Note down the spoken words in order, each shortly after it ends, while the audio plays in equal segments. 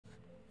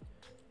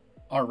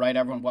Alright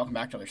everyone, welcome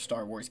back to another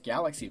Star Wars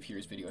Galaxy of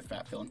Heroes video with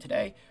Fat Phil, and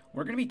today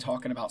we're going to be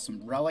talking about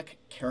some Relic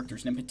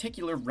characters, and in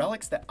particular,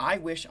 relics that I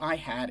wish I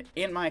had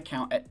in my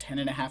account at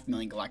 10.5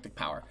 million galactic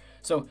power.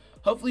 So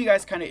hopefully you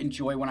guys kind of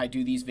enjoy when I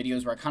do these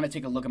videos where I kind of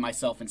take a look at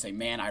myself and say,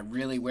 man, I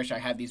really wish I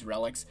had these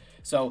relics.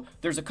 So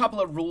there's a couple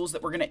of rules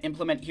that we're going to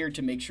implement here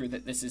to make sure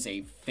that this is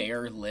a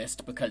fair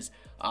list, because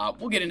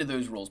we'll get into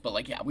those rules,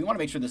 but yeah, we want to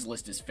make sure this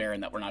list is fair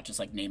and that we're not just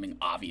like naming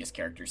obvious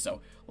characters.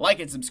 So like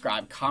and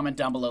subscribe, comment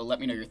down below, let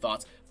me know your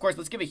thoughts. Of course,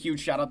 let's give a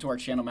huge shout out to our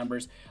channel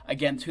members.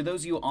 Again, to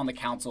those of you on the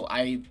council,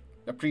 I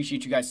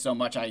appreciate you guys so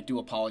much. I do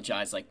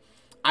apologize.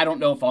 I don't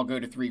know if I'll go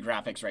to 3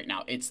 graphics right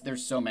now.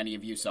 There's so many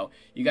of you, so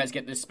you guys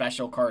get this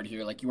special card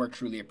here. You are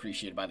truly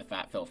appreciated by the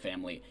Fat Phil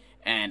family,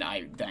 and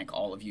I thank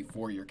all of you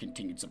for your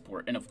continued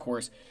support. And of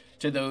course,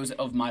 to those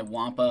of my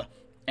Wampa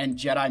and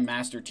Jedi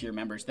Master tier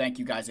members, thank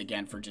you guys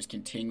again for just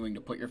continuing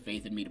to put your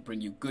faith in me to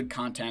bring you good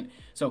content.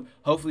 So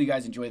hopefully you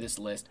guys enjoy this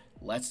list.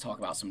 Let's talk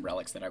about some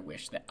relics that I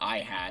wish that I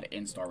had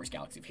in Star Wars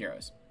Galaxy of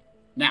Heroes.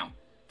 Now,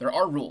 there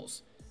are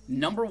rules.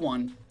 Number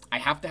 1, I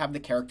have to have the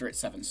character at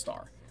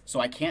 7-star. So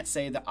I can't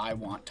say that I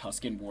want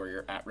Tusken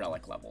Warrior at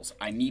relic levels.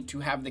 I need to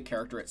have the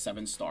character at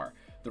 7-star.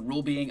 The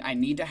rule being I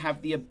need to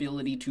have the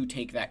ability to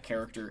take that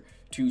character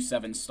to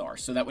 7-star.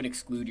 So that would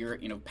exclude your,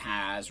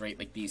 Paz, right?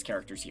 Like these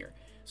characters here.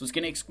 So it's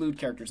going to exclude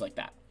characters like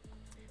that.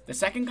 The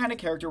second kind of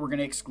character we're going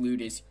to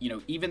exclude is,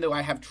 even though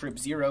I have Trip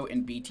 0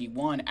 and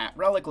BT1 at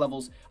relic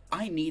levels,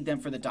 I need them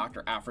for the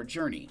Dr. Aphra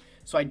journey.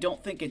 So I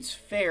don't think it's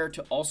fair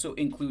to also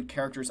include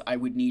characters I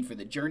would need for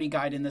the journey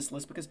guide in this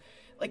list, because,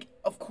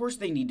 of course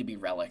they need to be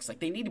relics.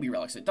 They need to be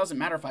relics. It doesn't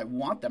matter if I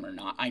want them or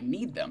not. I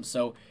need them.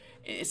 So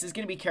this is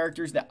going to be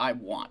characters that I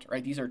want,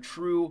 right? These are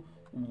true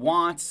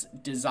wants,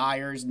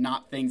 desires,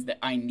 not things that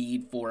I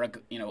need for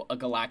a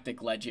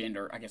galactic legend,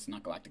 or I guess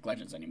not galactic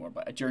legends anymore,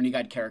 but a journey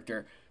guide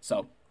character.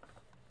 So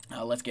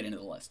let's get into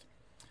the list.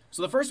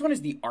 So the first one is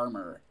the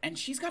Armor, and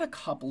she's got a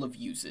couple of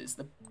uses.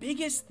 The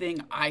biggest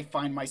thing I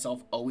find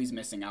myself always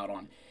missing out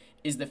on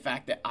is the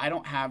fact that I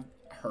don't have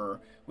her,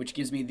 which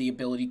gives me the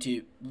ability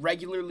to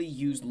regularly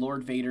use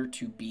Lord Vader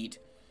to beat,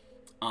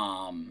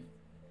 of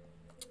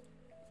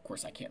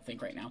course I can't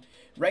think right now,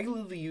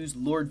 regularly use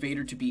Lord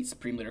Vader to beat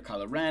Supreme Leader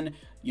Kylo Ren,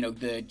 the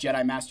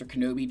Jedi Master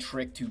Kenobi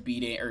trick to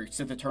beating, or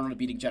Sith Eternal to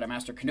beating Jedi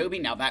Master Kenobi.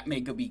 Now that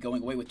may be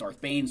going away with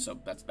Darth Bane, so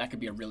that could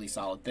be a really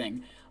solid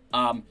thing.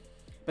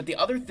 But the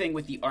other thing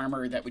with the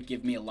Armor that would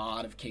give me a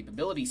lot of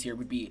capabilities here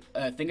would be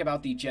a thing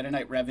about the Jedi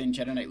Knight Revan,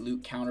 Jedi Knight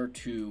Luke counter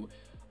to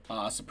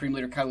Supreme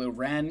Leader Kylo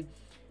Ren.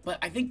 But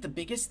I think the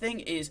biggest thing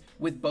is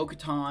with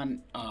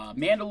Bo-Katan,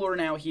 Mandalore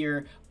now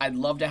here, I'd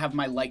love to have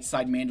my light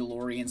side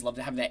Mandalorians, love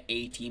to have that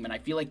A-team, and I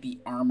feel like the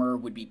Armor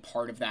would be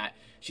part of that.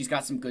 She's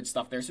got some good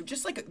stuff there. So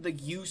just the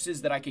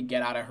uses that I could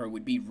get out of her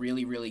would be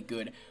really, really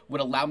good.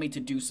 Would allow me to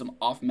do some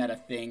off-meta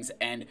things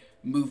and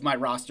move my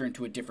roster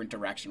into a different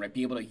direction, right?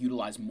 Be able to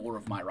utilize more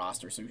of my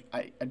roster. So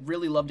I'd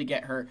really love to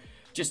get her.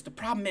 Just the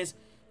problem is,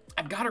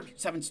 I've got her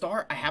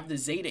 7-star. I have the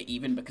Zeta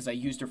even because I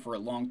used her for a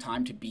long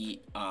time to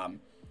beat,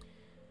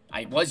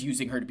 I was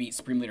using her to beat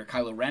Supreme Leader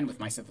Kylo Ren with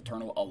my Sith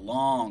Eternal a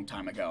long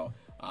time ago.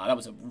 That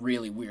was a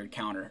really weird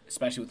counter,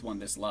 especially with one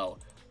this low.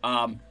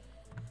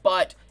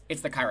 But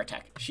it's the Kyra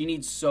Tech. She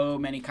needs so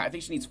many, I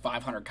think she needs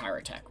 500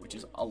 Kyra Tech, which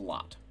is a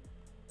lot.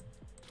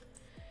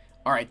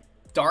 Alright,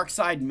 Dark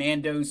Side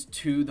Mandos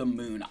to the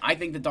moon. I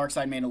think the Dark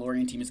Side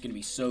Mandalorian team is going to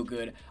be so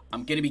good.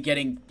 I'm going to be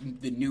getting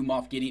the new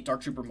Moff Gideon,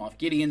 Dark Trooper Moff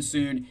Gideon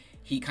soon.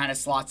 He kind of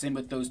slots in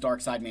with those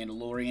Dark Side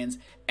Mandalorians,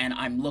 and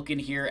I'm looking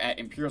here at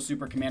Imperial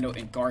Super Commando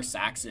and Gar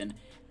Saxon,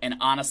 and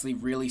honestly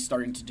really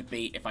starting to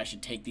debate if I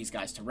should take these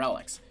guys to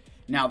relics.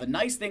 Now, the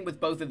nice thing with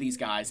both of these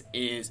guys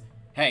is,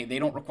 hey, they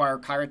don't require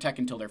Kyra Tech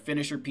until their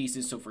finisher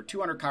pieces, so for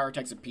 200 Kyra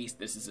Techs a piece,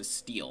 this is a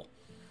steal.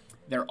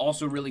 They're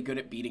also really good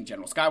at beating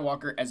General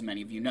Skywalker, as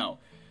many of you know.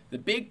 The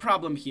big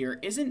problem here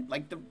isn't,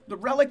 the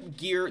relic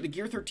gear, the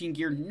Gear 13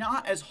 gear,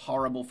 not as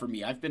horrible for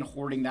me. I've been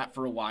hoarding that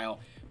for a while,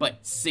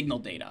 but signal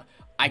data.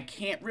 I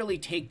can't really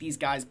take these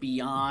guys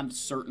beyond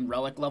certain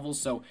relic levels,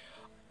 so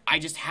I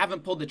just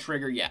haven't pulled the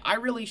trigger yet. I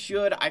really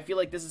should. I feel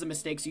like this is a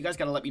mistake, so you guys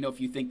got to let me know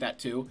if you think that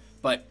too,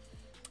 but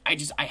I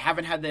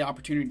haven't had the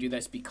opportunity to do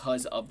this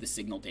because of the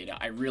signal data.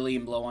 I really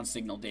am low on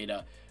signal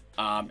data.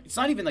 It's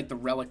not even the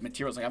relic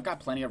materials. I've got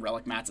plenty of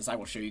relic mats, as I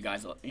will show you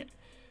guys.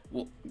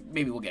 Well,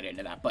 maybe we'll get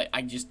into that, but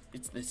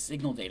it's the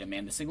signal data,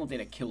 man. The signal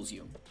data kills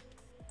you.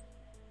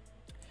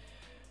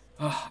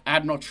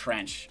 Admiral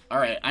Trench.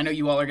 Alright, I know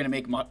you all are going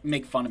to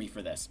make fun of me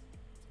for this,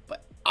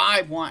 but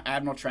I want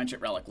Admiral Trench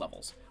at relic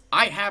levels.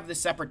 I have the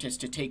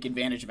Separatist to take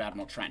advantage of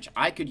Admiral Trench.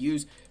 I could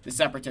use the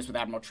Separatist with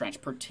Admiral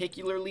Trench,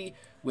 particularly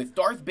with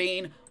Darth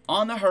Bane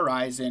on the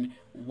horizon.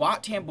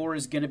 Wat Tambor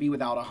is going to be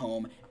without a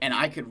home, and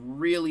I could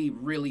really,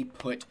 really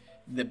put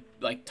the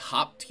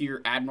top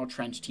tier Admiral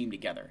Trench team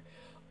together.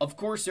 Of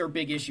course, their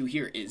big issue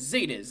here is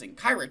Zetas and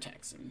Kyra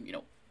Techs and,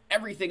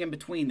 everything in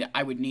between that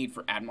I would need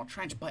for Admiral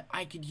Trench, but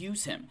I could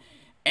use him.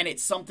 And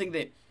it's something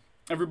that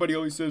everybody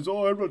always says,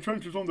 oh, Admiral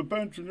Trench is on the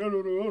bench, and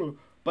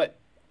but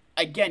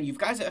again, you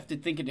guys have to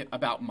think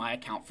about my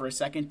account for a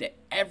second, that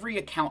every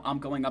account I'm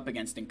going up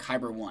against in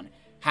Kyber 1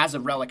 has a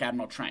Relic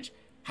Admiral Trench,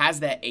 has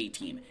that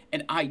A-team,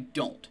 and I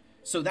don't.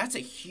 So that's a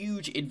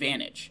huge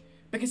advantage,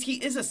 because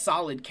he is a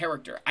solid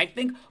character. I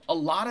think a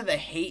lot of the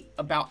hate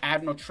about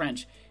Admiral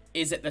Trench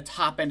is at the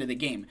top end of the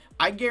game.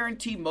 I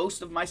guarantee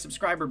most of my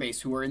subscriber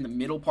base who are in the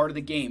middle part of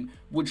the game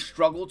would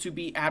struggle to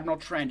beat Admiral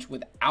Trench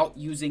without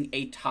using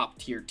a top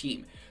tier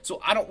team.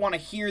 So I don't want to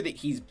hear that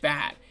he's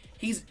bad.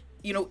 He's,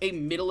 you know, a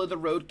middle of the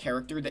road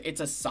character, that it's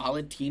a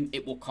solid team.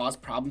 It will cause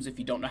problems if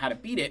you don't know how to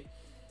beat it.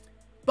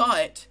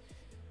 But,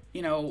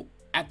 you know,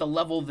 at the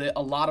level that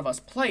a lot of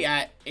us play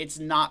at, it's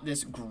not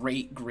this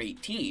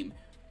great team.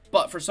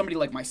 But for somebody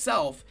like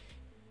myself,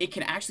 it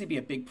can actually be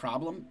a big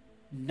problem.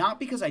 Not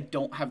because I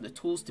don't have the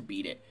tools to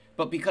beat it,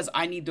 but because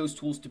I need those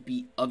tools to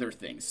beat other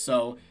things.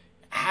 So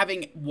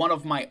having one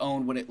of my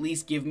own would at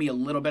least give me a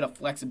little bit of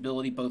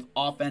flexibility, both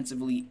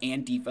offensively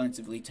and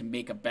defensively, to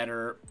make a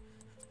better,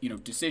 you know,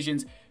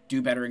 decisions,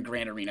 do better in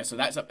Grand Arena. So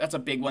that's a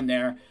big one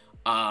there.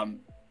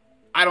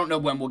 I don't know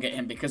when we'll get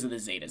him because of the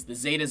Zetas. The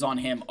Zetas on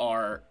him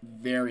are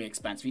very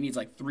expensive. He needs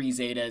like 3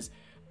 Zetas.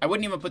 I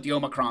wouldn't even put the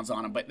Omicrons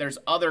on him, but there's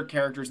other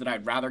characters that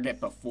I'd rather get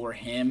before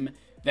him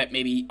that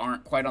maybe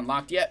aren't quite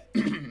unlocked yet.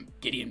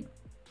 Gideon,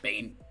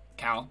 Bane,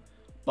 Cal.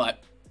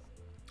 But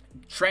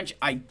Trench,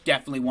 I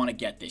definitely want to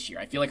get this year.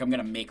 I feel like I'm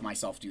going to make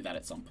myself do that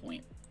at some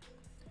point.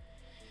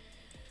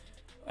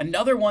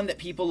 Another one that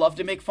people love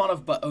to make fun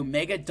of, but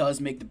Omega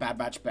does make the Bad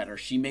Batch better.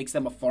 She makes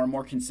them a far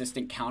more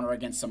consistent counter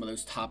against some of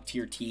those top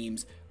tier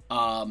teams.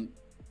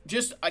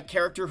 Just a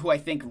character who I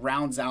think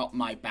rounds out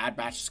my Bad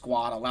Batch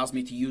squad, allows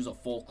me to use a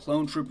full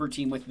Clone Trooper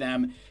team with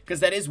them,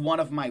 because that is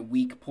one of my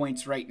weak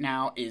points right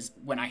now, is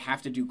when I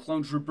have to do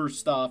Clone Trooper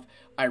stuff,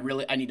 I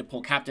need to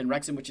pull Captain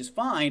Rexon, which is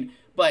fine,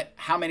 but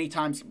how many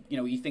times, you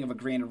know, you think of a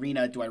Grand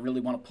Arena, do I really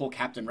want to pull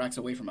Captain Rex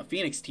away from a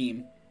Phoenix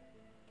team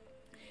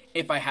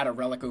if I had a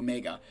Relic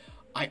Omega?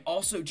 I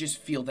also just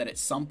feel that at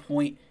some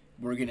point,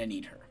 we're going to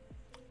need her.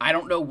 I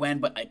don't know when,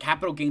 but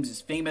Capital Games is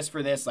famous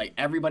for this. Like,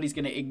 everybody's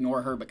going to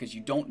ignore her because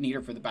you don't need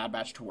her for the Bad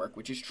Batch to work,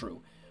 which is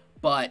true.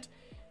 But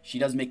she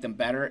does make them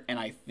better, and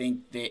I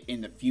think that in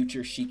the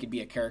future, she could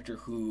be a character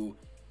who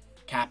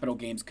Capital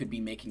Games could be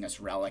making us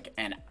Relic.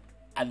 And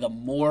the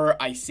more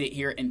I sit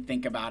here and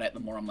think about it, the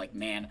more I'm like,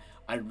 man,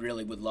 I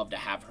really would love to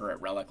have her at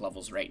Relic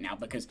levels right now,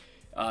 because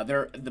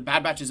the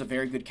Bad Batch is a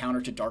very good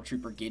counter to Dark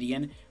Trooper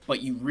Gideon,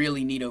 but you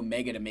really need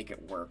Omega to make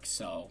it work,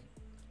 so...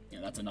 you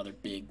know, that's another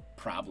big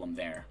problem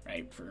there,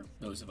 right, for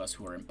those of us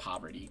who are in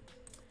poverty.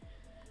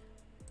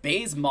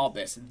 Baze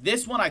Malbus.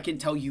 This one I can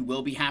tell you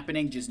will be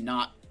happening, just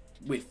not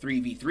with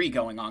 3v3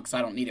 going on, because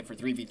I don't need it for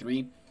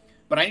 3v3.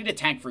 But I need a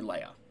tank for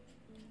Leia.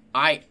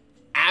 I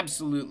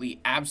absolutely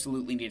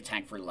need a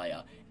tank for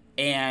Leia.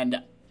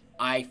 And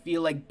I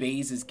feel like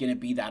Baze is going to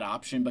be that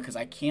option, because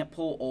I can't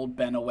pull Old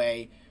Ben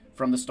away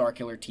from the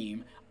Starkiller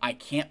team. I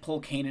can't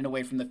pull Kanan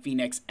away from the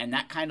Phoenix, and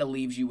that kind of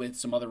leaves you with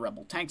some other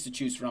Rebel tanks to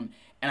choose from,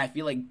 and I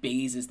feel like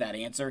Baze is that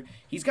answer.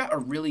 He's got a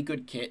really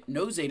good kit,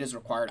 no Zetas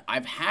required.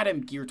 I've had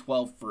him Gear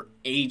 12 for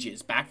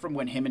ages, back from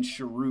when him and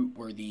Sharut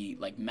were the,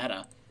 like,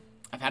 meta.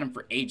 I've had him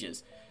for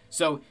ages.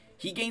 So,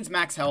 he gains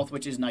max health,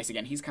 which is nice.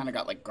 Again, he's kind of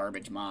got, like,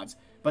 garbage mods.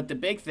 But the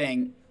big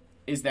thing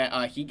is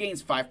that he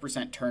gains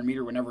 5% turn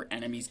meter whenever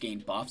enemies gain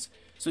buffs.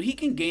 So, he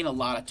can gain a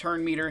lot of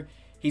turn meter.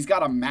 He's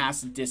got a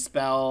mass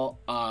dispel,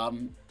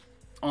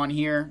 on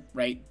here,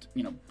 right?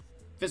 You know,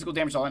 physical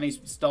damage, all enemies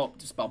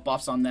dispel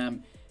buffs on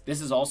them.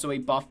 This is also a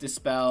buff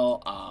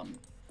dispel,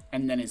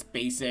 and then his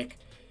basic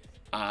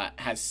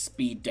has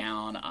speed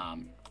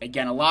down.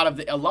 Again, a lot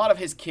of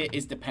his kit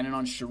is dependent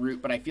on Sharut,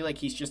 but I feel like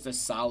he's just a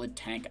solid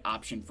tank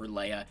option for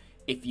Leia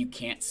if you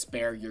can't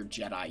spare your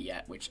Jedi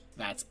yet, which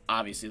that's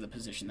obviously the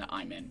position that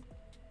I'm in.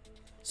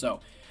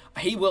 So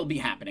he will be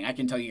happening. I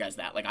can tell you guys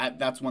that. Like,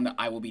 that's one that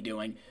I will be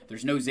doing.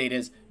 There's no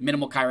Zetas,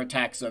 minimal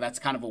Kyrotech, so that's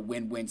kind of a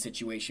win-win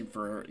situation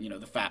for, you know,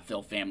 the Fat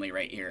Phil family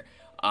right here.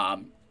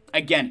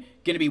 Again,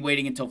 going to be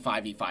waiting until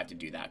 5v5 to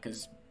do that,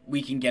 because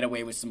we can get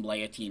away with some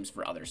Leia teams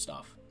for other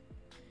stuff.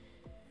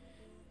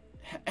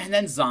 And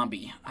then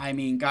Zombie. I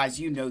mean, guys,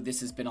 you know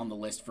this has been on the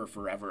list for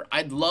forever.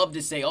 I'd love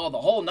to say, oh, the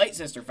whole Night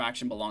Sister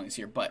faction belongs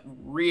here, but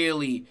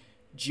really,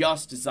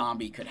 just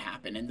Zombie could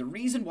happen. And the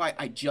reason why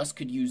I just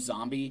could use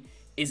Zombie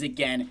is,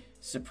 again,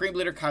 Supreme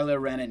Leader Kylo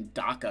Ren and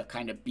Daka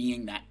kind of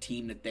being that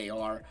team that they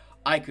are.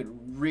 I could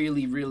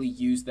really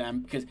use them,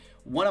 because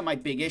one of my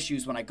big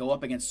issues when I go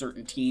up against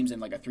certain teams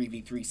in like a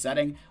 3v3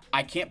 setting,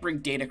 I can't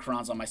bring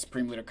Datacrons on my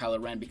Supreme Leader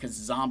Kylo Ren because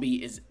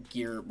Zombie is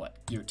gear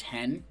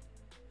 10?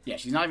 Yeah,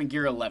 she's not even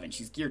gear 11,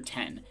 she's gear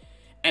 10.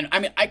 And I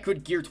mean, I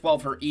could gear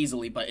 12 her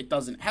easily, but it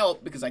doesn't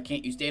help because I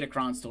can't use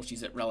Datacrons till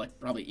she's at Relic,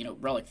 probably, you know,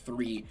 Relic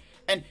 3.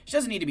 And she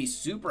doesn't need to be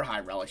super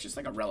high Relic, just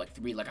like a Relic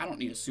 3. Like, I don't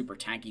need a super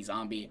tanky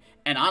Zombie.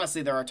 And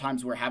honestly, there are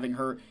times where having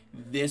her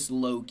this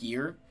low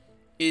gear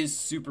is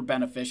super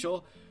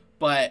beneficial.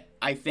 But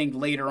I think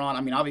later on,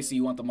 I mean, obviously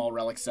you want them all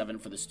Relic 7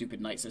 for the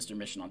stupid Night Sister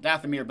mission on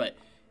Dathomir, but,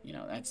 you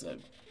know, that's a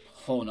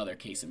whole nother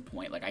case in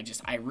point. Like,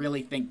 I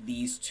really think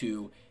these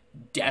two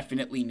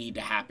definitely need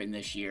to happen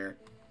this year.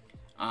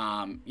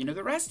 You know,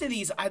 the rest of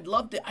these, I'd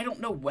love to, I don't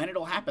know when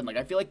it'll happen. Like,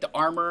 I feel like the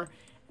armor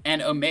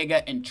and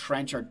Omega and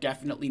Trench are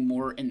definitely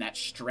more in that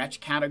stretch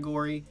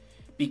category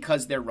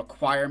because their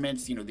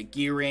requirements, you know, the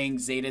gearing,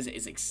 Zeta's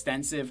is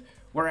extensive.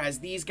 Whereas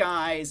these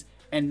guys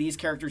and these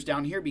characters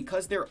down here,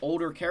 because they're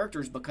older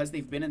characters, because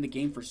they've been in the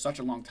game for such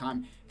a long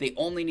time, they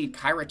only need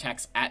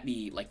Kyrotex at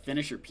the, like,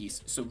 finisher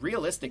piece. So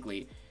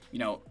realistically, you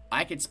know,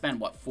 I could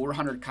spend, what,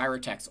 400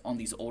 Kyrotex on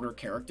these older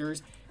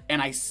characters,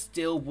 and I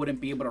still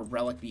wouldn't be able to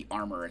relic the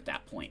armor at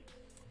that point.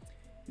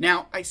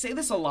 Now, I say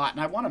this a lot,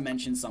 and I want to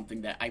mention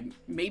something that I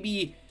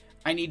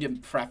need to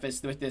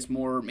preface with this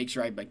more, make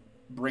sure I, like,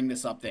 bring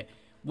this up, that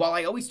while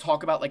I always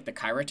talk about, like, the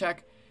Kyrotech,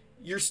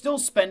 you're still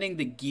spending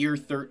the Gear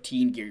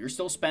 13 gear. You're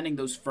still spending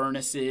those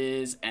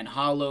furnaces and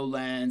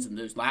HoloLens and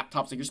those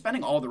laptops. Like, you're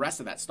spending all the rest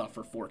of that stuff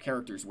for 4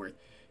 characters worth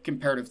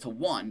comparative to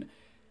 1.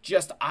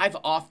 Just, I've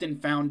often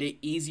found it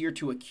easier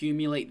to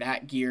accumulate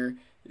that gear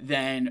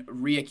than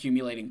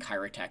reaccumulating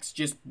Kyrotex.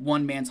 Just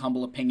one man's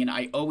humble opinion.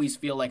 I always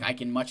feel like I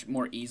can much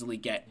more easily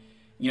get,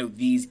 you know,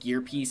 these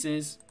gear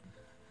pieces.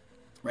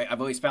 Right?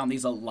 I've always found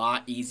these a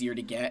lot easier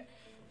to get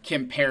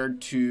compared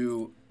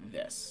to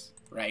this.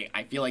 Right?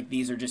 I feel like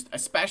these are just,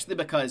 especially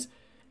because,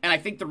 and I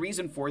think the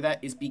reason for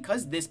that is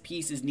because this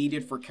piece is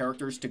needed for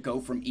characters to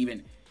go from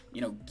even, you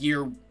know,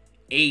 Gear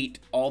 8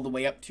 all the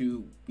way up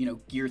to, you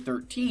know, Gear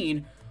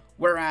 13,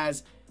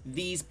 whereas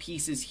these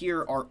pieces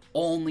here are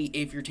only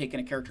if you're taking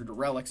a character to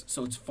Relics,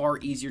 so it's far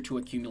easier to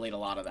accumulate a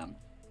lot of them.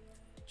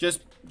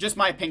 Just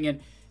my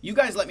opinion. You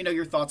guys let me know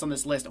your thoughts on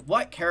this list.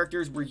 What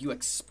characters were you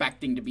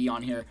expecting to be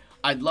on here?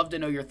 I'd love to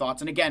know your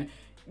thoughts. And again,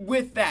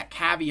 with that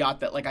caveat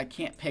that, like, I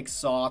can't pick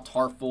Saw,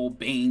 Tarful,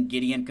 Bane,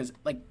 Gideon, because,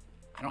 like,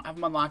 I don't have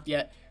them unlocked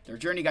yet. They're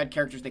Journey Guide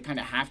characters. They kind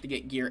of have to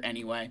get gear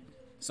anyway.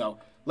 So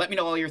let me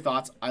know all your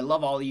thoughts. I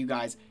love all of you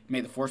guys. May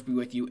the Force be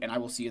with you, and I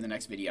will see you in the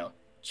next video.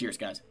 Cheers,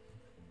 guys.